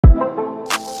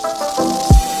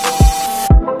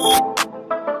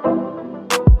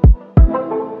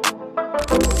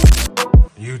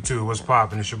what's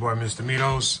poppin'? It's your boy, Mr.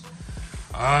 Mitos.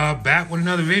 Back with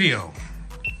another video.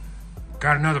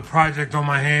 Got another project on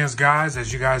my hands, guys.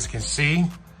 As you guys can see,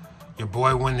 your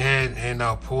boy went ahead and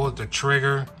pulled the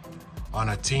trigger on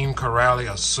a Team Corally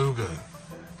Asuga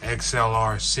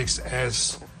XLR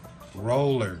 6S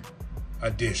roller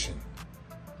edition.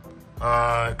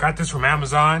 Got this from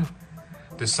Amazon.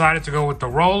 Decided to go with the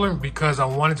roller because I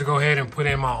wanted to go ahead and put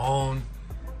in my own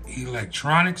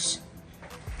electronics.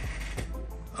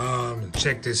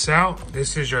 Check this out.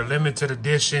 This is your limited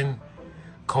edition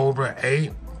Cobra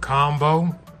 8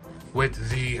 combo with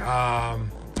the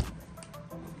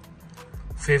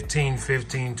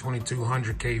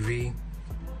 2200 kV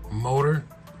motor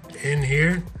in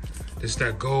here. It's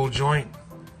that gold joint.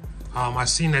 I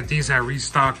seen that these had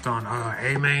restocked on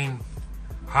A-Main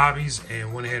Hobbies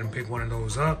and went ahead and picked one of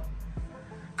those up.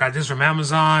 Got this from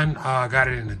Amazon. Got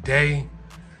it in a day.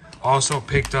 Also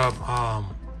picked up a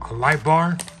light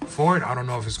bar for it. I don't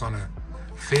know if it's gonna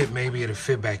fit. Maybe it'll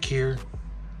fit back here.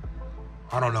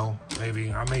 I don't know.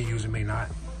 Maybe I may use it, may not.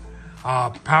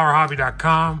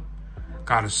 Powerhobby.com.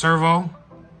 Got a servo.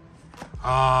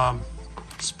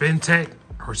 Spin Tech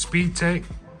or Speed Tech.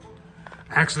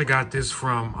 Actually got this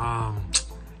from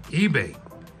eBay.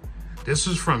 This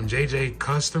is from JJ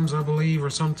Customs, I believe, or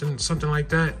something like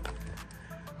that.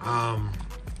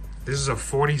 This is a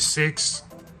 46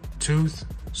 tooth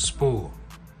spool.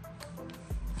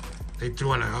 They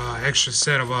threw in an extra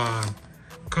set of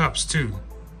cups too.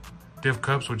 Diff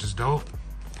cups, which is dope.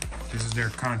 This is their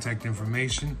contact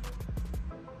information.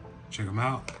 Check them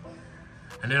out.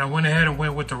 And then I went ahead and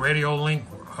went with the Radiolink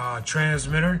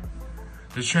transmitter.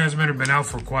 This transmitter been out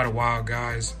for quite a while,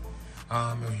 guys.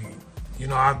 You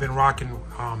know, I've been rocking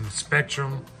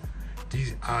Spectrum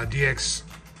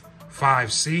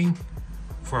DX5C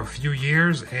for a few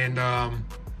years, and I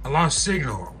lost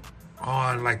signal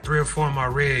on like 3 or 4 of my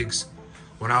rigs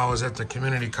when I was at the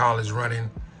community college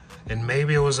running, and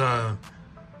maybe it was well,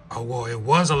 it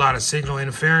was a lot of signal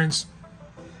interference,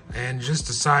 and just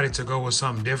decided to go with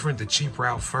something different, the cheap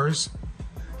route first.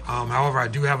 However, I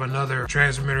do have another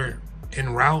transmitter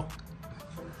en route,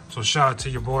 so shout out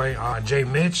to your boy Jay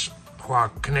Mitch, who I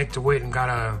connected with and got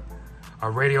a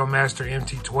Radio Master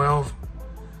MT12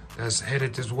 that's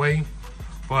headed this way.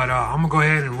 But I'm gonna go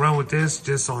ahead and run with this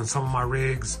just on some of my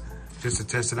rigs, just to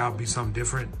test it out, be something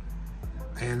different.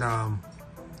 And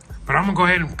but I'm gonna go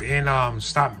ahead and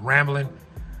stop rambling,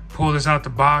 pull this out the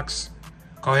box,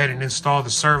 go ahead and install the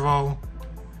servo,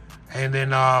 and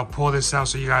then pull this out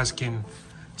so you guys can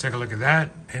take a look at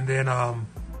that, and then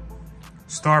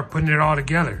start putting it all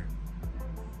together.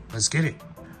 Let's get it.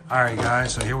 All right,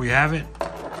 guys, so here we have it.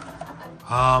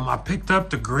 I picked up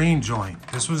the green joint.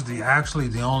 This was actually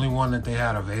the only one that they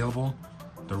had available.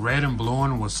 The red and blue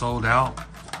one was sold out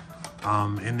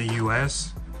in the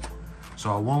US.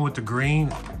 So I went with the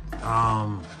green.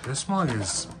 This one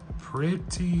is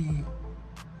pretty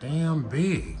damn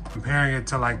big. Comparing it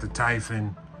to like the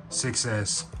Typhon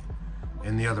 6S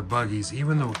and the other buggies,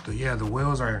 even though the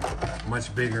wheels are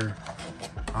much bigger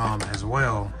as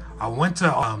well. I went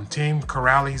to Team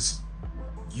Corally's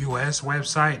US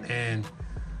website and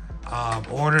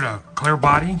ordered a clear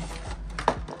body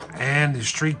and the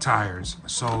street tires.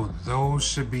 So those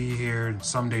should be here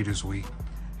someday this week.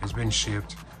 It's been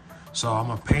shipped. So I'm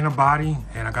gonna paint a body,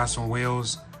 and I got some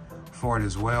wheels for it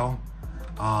as well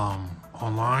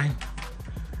online.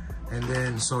 And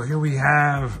then, so here we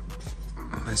have,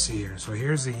 let's see here. So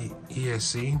here's the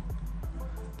ESC.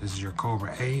 This is your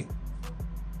Cobra 8.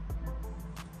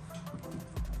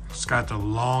 It's got the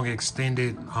long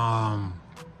extended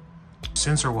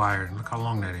sensor wire. Look how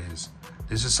long that is.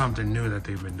 This is something new that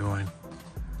they've been doing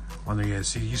on the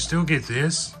ESC. You still get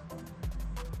this,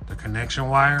 the connection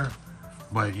wire,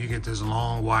 but you get this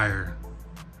long wire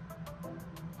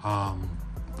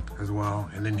as well.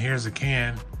 And then here's the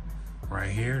can right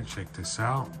here. Check this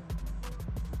out.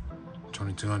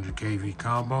 2200 kV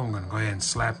combo. I'm gonna go ahead and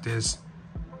slap this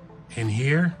in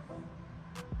here.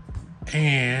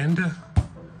 And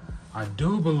I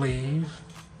do believe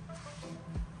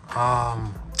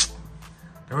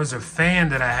there was a fan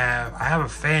that I have a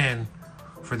fan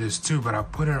for this too, but I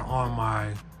put it on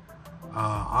my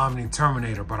Omni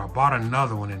Terminator, but I bought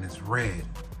another one and it's red.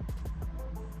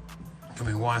 Give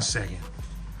me 1 second.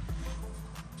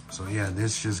 So yeah,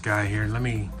 this just guy here. Let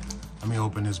me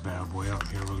open this bad boy up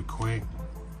here really quick.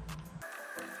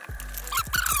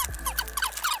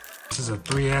 This is a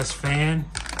 3S fan.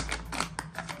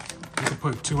 You can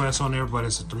put 2S on there, but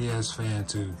it's a 3S fan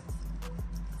too.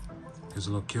 There's a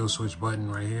little kill switch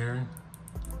button right here.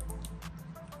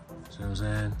 See what I'm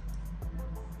saying?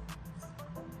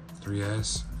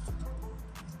 3S.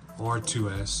 or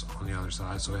 2S on the other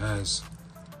side. So it has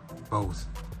both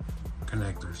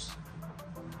connectors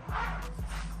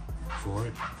for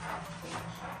it.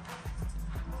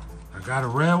 I got a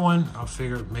red one. I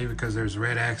figured maybe because there's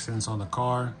red accents on the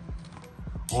car,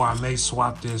 or I may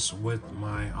swap this with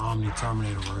my Omni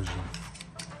Terminator version.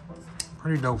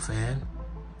 Pretty dope fan.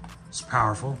 It's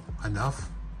powerful enough.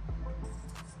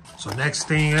 So next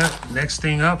thing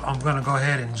up, I'm gonna go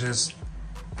ahead and just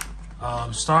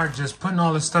start just putting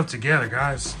all this stuff together,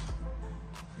 guys.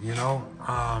 You know,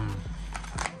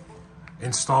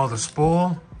 install the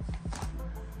spool,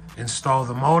 install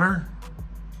the motor,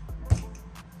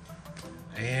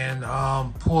 and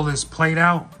pull this plate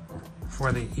out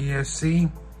for the ESC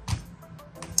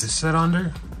to sit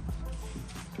under.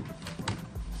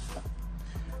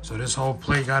 So this whole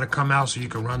plate got to come out so you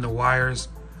can run the wires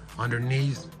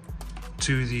underneath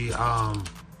to the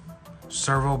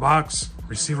servo box,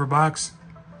 receiver box.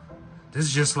 This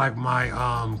is just like my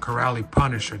Corally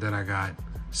Punisher that I got.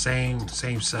 Same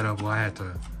setup where I had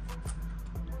to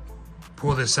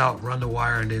pull this out, run the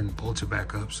wire, and then bolt it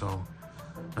back up. So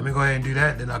let me go ahead and do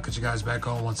that, then I'll cut you guys back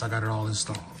on once I got it all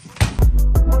installed.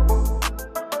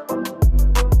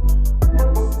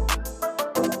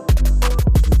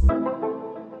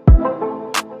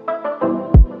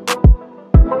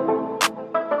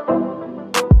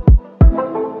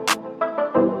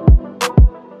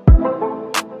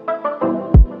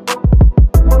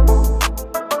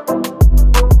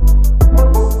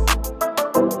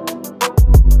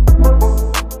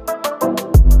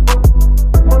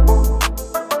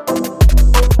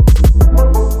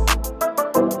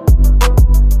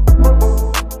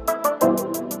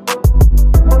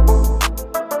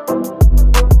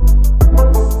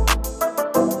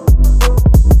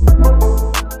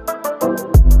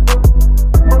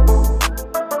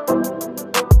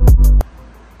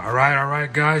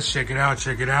 Guys, check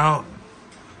it out.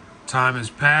 Time has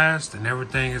passed and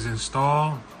everything is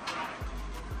installed.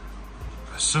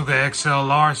 Asuga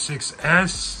XLR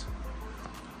 6S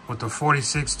with the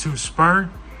 46.2 spur.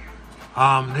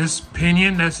 This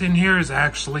pinion that's in here is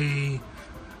actually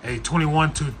a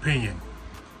 21 tooth pinion.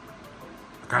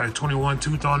 Got a 21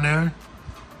 tooth on there.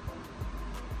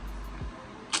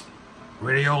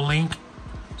 Radiolink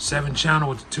 7-channel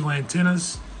with the 2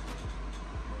 antennas.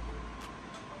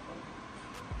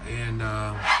 And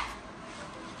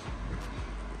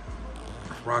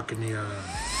rocking the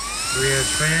 3S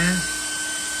fan.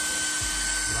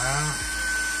 Wow.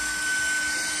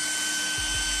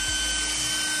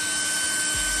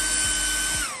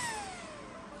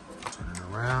 Turn it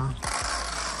around.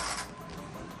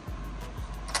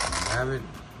 Have it.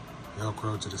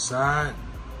 Velcro to the side.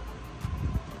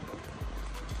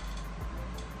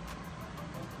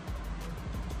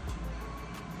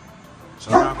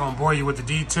 So I'm not gonna bore you with the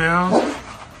details.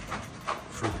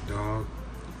 Freaking dog.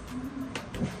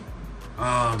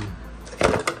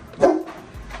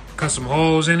 Cut some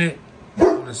holes in it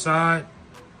on the side.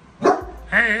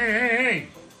 Hey,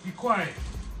 be quiet.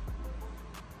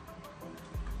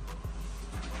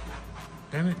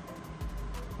 Damn it.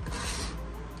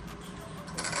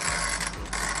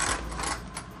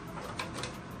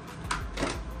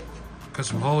 Cut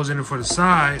some holes in it for the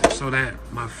side so that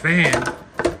my fan,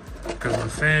 because my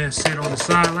fan sit on the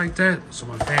side like that, so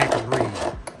my fan can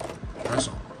breathe. That's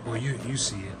all. Well, you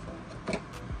see it.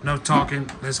 No talking.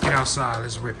 Let's get outside.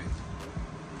 Let's rip it.